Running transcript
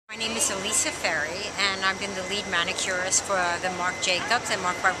My name is Lesa and I've been the lead manicurist for the Marc Jacobs and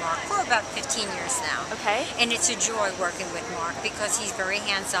Marc by Marc for about 15 years now. Okay. And it's a joy working with Marc because he's very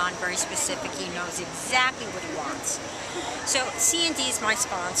hands-on, very specific. He knows exactly what he wants. So C&D is my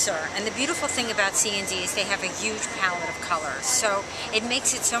sponsor, and the beautiful thing about C&D is they have a huge palette of colors. So it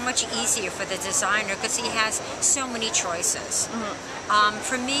makes it so much easier for the designer because he has so many choices.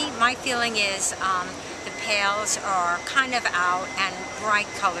 For me, my feeling is the pales are kind of out and bright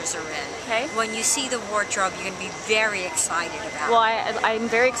colors are in. Okay. When you see the wardrobe, you're going to be very excited about it. Well, I'm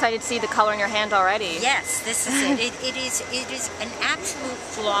very excited to see the color in your hand already. Yes, this is it. It is an absolute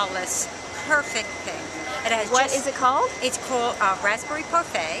flawless, perfect thing. It has What is it called? It's called Raspberry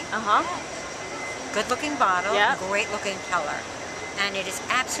Parfait. Good looking bottle, Yep. great looking color. And it is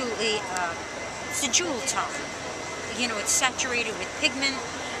absolutely, it's a jewel tone. You know, it's saturated with pigment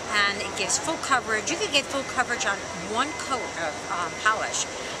and it gives full coverage. You could get full coverage on one coat of polish.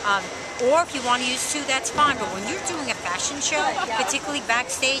 Or if you want to use two, that's fine. But when you're doing a fashion show, particularly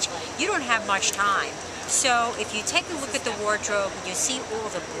backstage, you don't have much time. So if you take a look at the wardrobe, you see all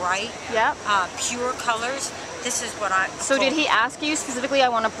the bright, pure colors. This is what I So did he ask you specifically, I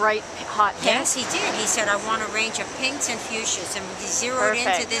want a bright, hot pink? Yes, he did. He said, I want a range of pinks and fuchsias. And we zeroed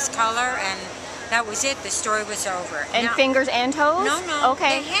into this color, and that was it. The story was over. And now, fingers and toes? No.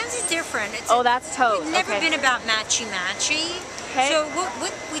 Okay. The hands are different. That's toes. It's never been about matchy-matchy. Okay. So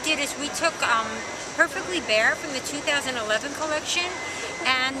what we did is we took Perfectly Bare from the 2011 collection,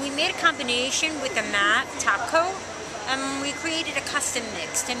 and we made a combination with the matte top coat, and we created a custom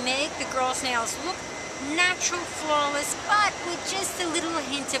mix to make the girls' nails look natural, flawless, but with just a little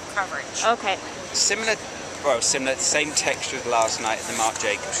hint of coverage. Okay. Similar, same texture as last night at the Marc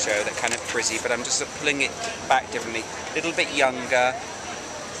Jacobs show, that kind of frizzy, but I'm just pulling it back differently. A little bit younger,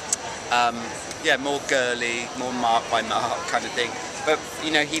 yeah, more girly, more Marc by Marc kind of thing. But,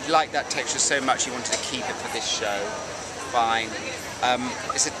 you know, he liked that texture so much he wanted to keep it for this show. Fine.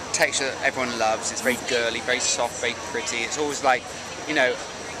 It's a texture that everyone loves. It's very girly, very soft, very pretty. It's always like, you know,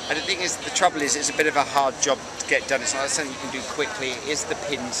 and the thing is, the trouble is, it's a bit of a hard job to get done. It's not something you can do quickly. It is the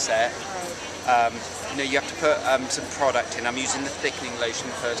pin set. You know, you have to put some product in. I'm using the thickening lotion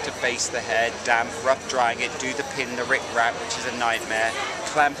first to base the hair, damp, rough drying it, do the pin, the rick wrap, which is a nightmare,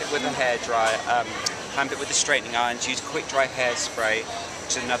 clamp it with a hairdryer, clamp it with the straightening irons, use quick dry hairspray,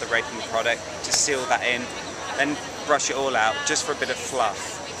 which is another raping product, to seal that in, then brush it all out just for a bit of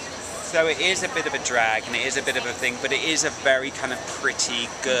fluff. So it is a bit of a drag and it is a bit of a thing, but it is a very kind of pretty,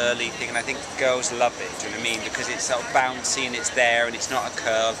 girly thing, and I think girls love it, do you know what I mean? Because it's sort of bouncy and it's there and it's not a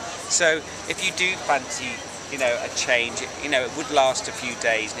curl. So if you do fancy, you know, a change, you know, it would last a few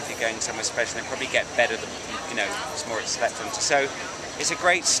days, and if you're going somewhere special, it'll probably get better than, you know, it's more slept onto. So it's a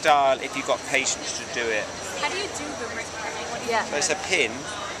great style if you've got patience to do it. How do you do the rick wrap? So it's a pin,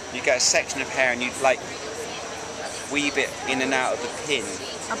 you get a section of hair and you'd like weave it in and out of the pin.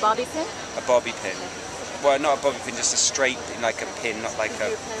 A bobby pin? A bobby pin. Well, not a bobby pin, just a straight pin, like a pin, not like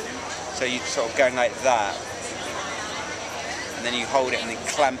a... So you sort of going like that, and then you hold it and then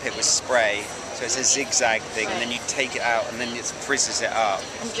clamp it with spray. So it's a zigzag thing, and then you take it out and then it frizzes it up.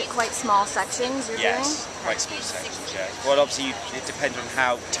 And is it quite small sections you're doing? Yes, quite small sections, yeah. Well, obviously it depends on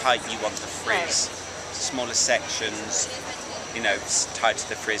how tight you want the frizz. Smaller sections, you know, tight to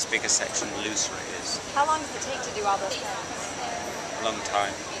the frizz, bigger section, the looser it is. How long does it take to do all this? A long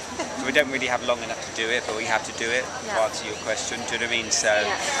time. So we don't really have long enough to do it, but we have to do it to answer your question. Do you know what I mean? So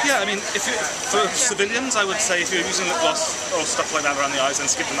yeah, I mean, for civilians, I would say if you're using lip gloss or stuff like that around the eyes,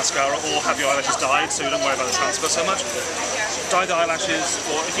 then skip the mascara or have your eyelashes dyed, so you don't worry about the transfer so much. Dye the eyelashes,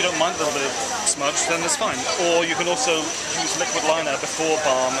 or if you don't mind a little bit of smudge, then that's fine. Or you can also use liquid liner before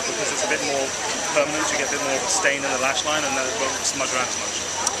balm because it's a bit more permanent. You get a bit more of a stain in the lash line, and then it won't smudge around so much.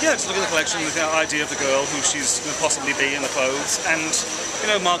 Yeah, just look at the collection, the idea of the girl, who she's going to possibly be in the clothes, and you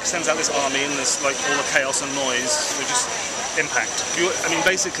know, Marc sends out this army and there's like all the chaos and noise, so just impact. I mean,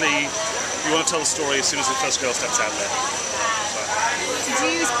 basically, you want to tell the story as soon as the first girl steps out there. So. Did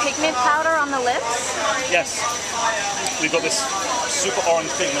you use pigment powder on the lips? Yes. We've got this super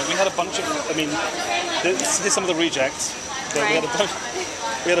orange pigment. We had a bunch of, I mean, here's some of the rejects. But we had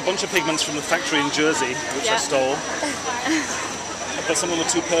a bunch of pigments from the factory in Jersey, which I stole. But some of them were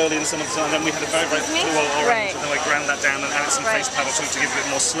too pearly and some of them, and then we had a very, very fluid orange, and then I ground that down and added some face powder to it to give it a bit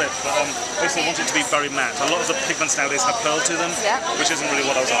more slip. But basically I want it to be very matte. A lot of the pigments nowadays have pearl to them, which isn't really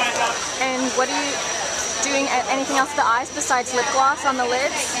what I was after. And what do you, doing anything else to the eyes besides lip gloss on the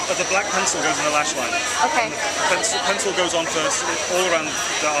lids? The black pencil goes in the lash line. Okay. Pencil goes on first all around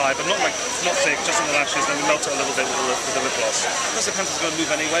the eye, but not thick, just in the lashes. Then we melt it a little bit with the lip gloss. Because the pencil's going to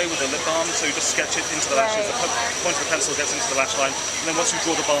move anyway with the lip balm, so you just sketch it into the lashes. Right. The point of the pencil gets into the lash line, and then once you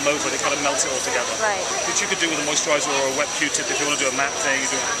draw the balm over it, it kind of melts it all together. Right. Which you could do with a moisturizer or a wet Q-tip if you want to do a matte thing. You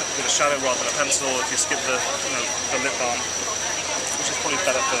do it with a shadow rather than a pencil. If you skip the lip balm, which is probably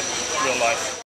better for real life.